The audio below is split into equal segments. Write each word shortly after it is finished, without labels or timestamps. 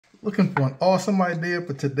Looking for an awesome idea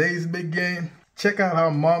for today's big game? Check out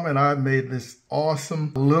how Mom and I made this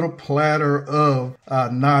awesome little platter of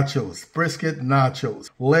nachos, brisket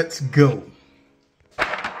nachos. Let's go.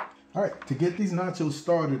 All right, to get these nachos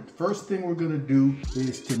started, the first thing we're gonna do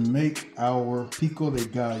is to make our pico de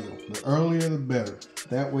gallo. The earlier the better.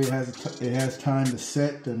 That way it has time to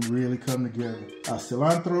set and really come together.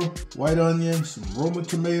 Cilantro, white onion, some Roma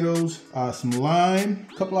tomatoes, some lime,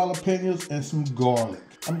 a couple jalapenos, and some garlic.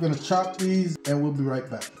 I'm gonna chop these and we'll be right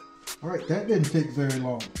back. All right, that didn't take very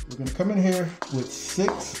long. We're gonna come in here with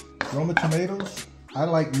 6 Roma tomatoes. I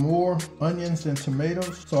like more onions than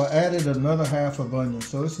tomatoes, so I added another half of onion.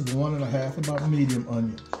 So this is 1 1/2, about medium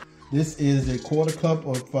onions. This is a 1/4 cup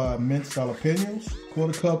of minced jalapenos,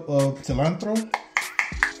 1/4 cup of cilantro,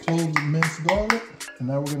 cloves of minced garlic, and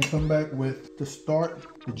now we're gonna come back with, to start,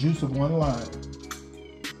 the juice of 1 lime.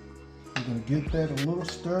 We're gonna give that a little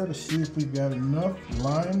stir to see if we've got enough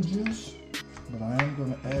lime juice, but I am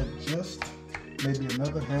gonna add just maybe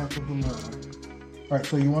another half of the lime. All right,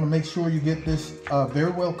 so you want to make sure you get this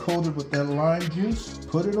very well coated with that lime juice.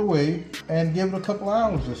 Put it away and give it a couple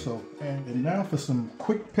hours or so. And now for some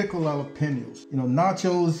quick pickled jalapenos. You know,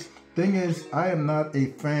 nachos, thing is, I am not a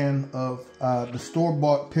fan of the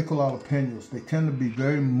store-bought pickled jalapenos. They tend to be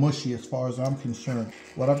very mushy as far as I'm concerned.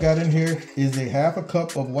 What I've got in here is a 1/2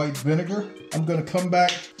 cup of white vinegar. I'm going to come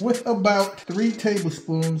back with about 3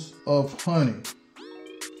 tablespoons of honey.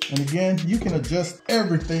 And again, you can adjust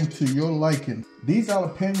everything to your liking. These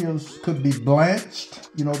jalapenos could be blanched,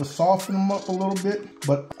 you know, to soften them up a little bit.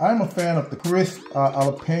 But I'm a fan of the crisp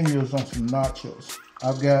jalapenos on some nachos.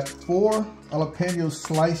 I've got 4 jalapenos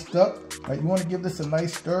sliced up. Right, you want to give this a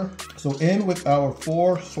nice stir. So in with our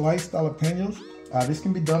 4 sliced jalapenos. This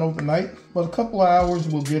can be done overnight, but a couple of hours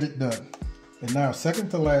will get it done. And now, second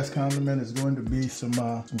to last condiment is going to be some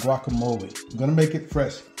guacamole. I'm going to make it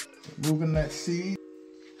fresh. Removing that seed.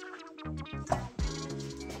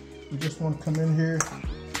 You just want to come in here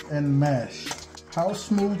and mash. How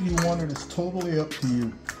smooth you want it is totally up to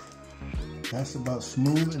you. That's about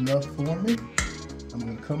smooth enough for me. I'm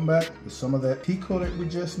going to come back with some of that pico that we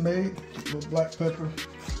just made. A little black pepper.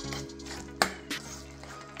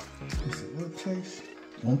 Just a little taste.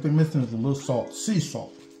 One thing missing is a little salt. Sea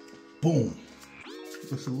salt. Boom.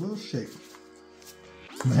 Just a little shake.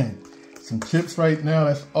 Man, some chips right now,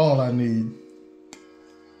 that's all I need.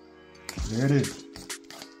 There it is.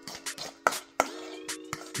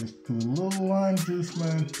 Just do a little lime juice,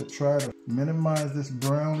 man, to try to minimize this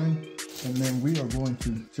browning. And then we are going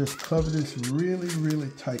to just cover this really, really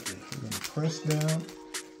tightly. We're going to press down,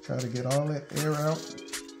 try to get all that air out.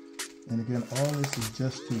 And again, all this is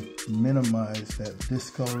just to minimize that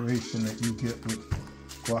discoloration that you get with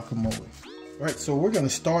guacamole. All right, so we're going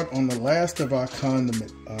to start on the last of our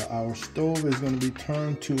condiment. Our stove is going to be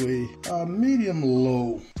turned to a medium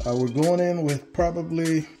low. We're going in with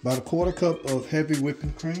probably about a 1/4 cup of heavy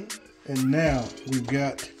whipping cream. And now we've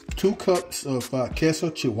got 2 cups of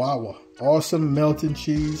queso chihuahua, awesome melting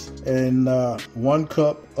cheese, and 1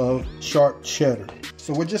 cup of sharp cheddar.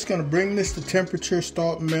 So we're just going to bring this to temperature,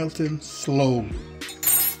 start melting slowly.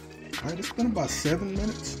 All right, it's been about 7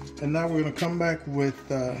 minutes. And now we're going to come back with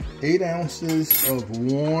 8 ounces of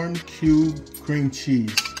warm cube cream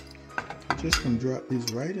cheese. Just going to drop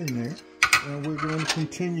these right in there. And we're going to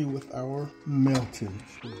continue with our melting.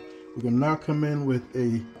 So we're going to now come in with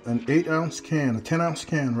an 8-ounce can, a 10-ounce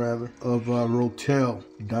can rather, of Rotel.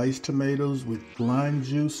 Diced tomatoes with lime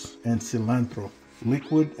juice and cilantro,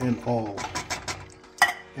 liquid and all.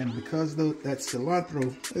 And because that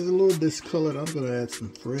cilantro is a little discolored, I'm going to add some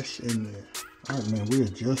fresh in there. All right, man, we are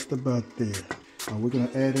just about there. We're going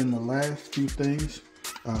to add in the last few things.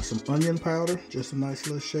 Some onion powder, just a nice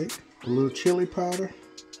little shake. A little chili powder,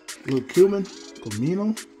 a little cumin,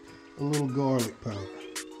 comino, a little garlic powder.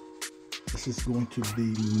 This is going to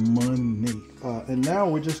be money. And now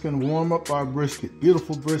we're just going to warm up our brisket.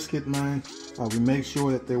 Beautiful brisket, man. We make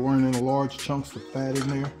sure that there weren't any large chunks of fat in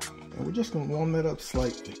there. And we're just going to warm that up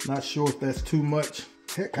slightly. Not sure if that's too much.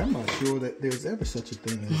 Heck, I'm not sure that there's ever such a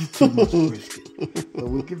thing as too much brisket. But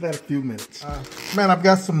we'll give that a few minutes. Man, I've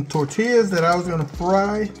got some tortillas that I was going to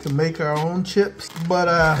fry to make our own chips, but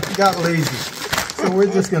got lazy. So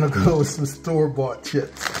we're just going to go with some store-bought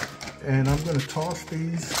chips. And I'm going to toss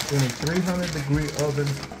these in a 300-degree oven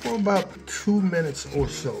for about 2 minutes or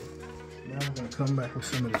so. Now I'm going to come back with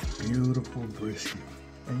some of this beautiful brisket.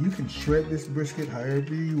 And you can shred this brisket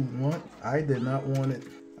however you want. I did not want it.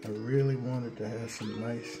 I really wanted to have some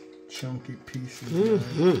nice chunky pieces.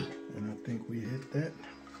 And I think we hit that.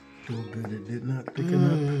 Oh good, it did not thicken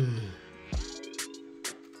up.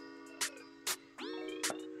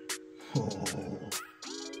 Oh.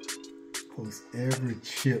 Because every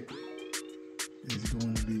chip is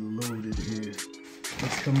going to be loaded here.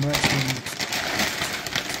 Let's come back to the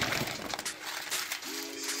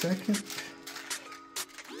second.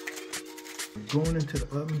 We're going into the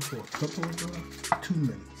oven for a couple of 2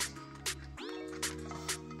 minutes.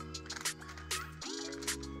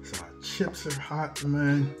 So our chips are hot,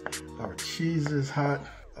 man. Our cheese is hot.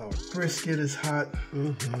 Our brisket is hot.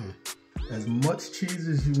 As much cheese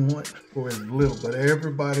as you want or as little, but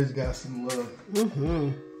everybody's got some love.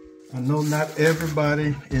 I know not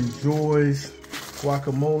everybody enjoys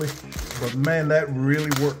guacamole, but man, that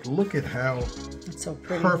really worked. Look at how it's so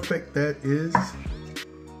pretty. Perfect that is.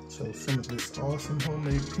 So some of this awesome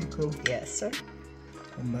homemade pico. Yes, sir.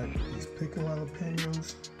 Come back with these pickled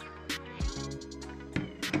jalapenos.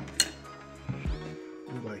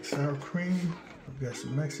 We like sour cream. We've got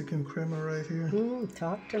some Mexican crema right here.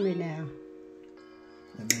 Talk to me now.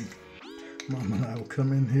 And then Mama and I will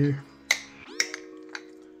come in here.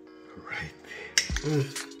 Right there.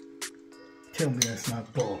 Tell me that's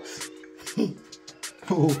not boss.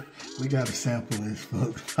 Oh, we got to sample this,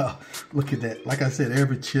 folks. Look at that. Like I said,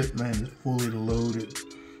 every chip, man, is fully loaded.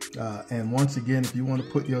 And once again, if you want to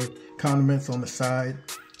put your condiments on the side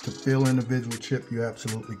to fill individual chip, you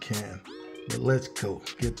absolutely can. But let's go.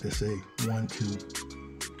 Get this a 1-2.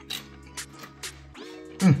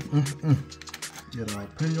 Get our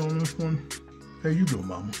jalapeno on this one. There you go,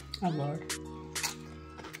 Mama. Oh, Lord.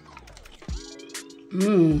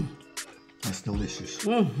 That's delicious.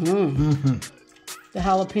 The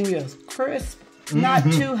jalapeno is crisp, not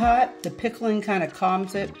too hot. The pickling kind of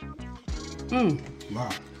calms it. Wow.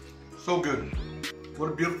 So good. What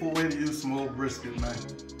a beautiful way to use some old brisket, man.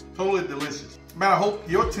 Totally delicious. Man, I hope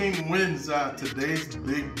your team wins today's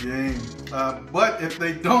big game. But if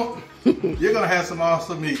they don't, you're going to have some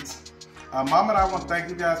awesome eats. Mom and I want to thank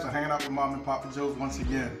you guys for hanging out with Mom and Papa Joe's once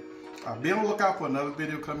again. Be on the lookout for another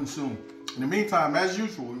video coming soon. In the meantime, as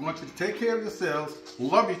usual, we want you to take care of yourselves,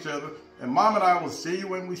 love each other, and Mom and I will see you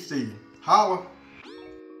when we see you. Holla!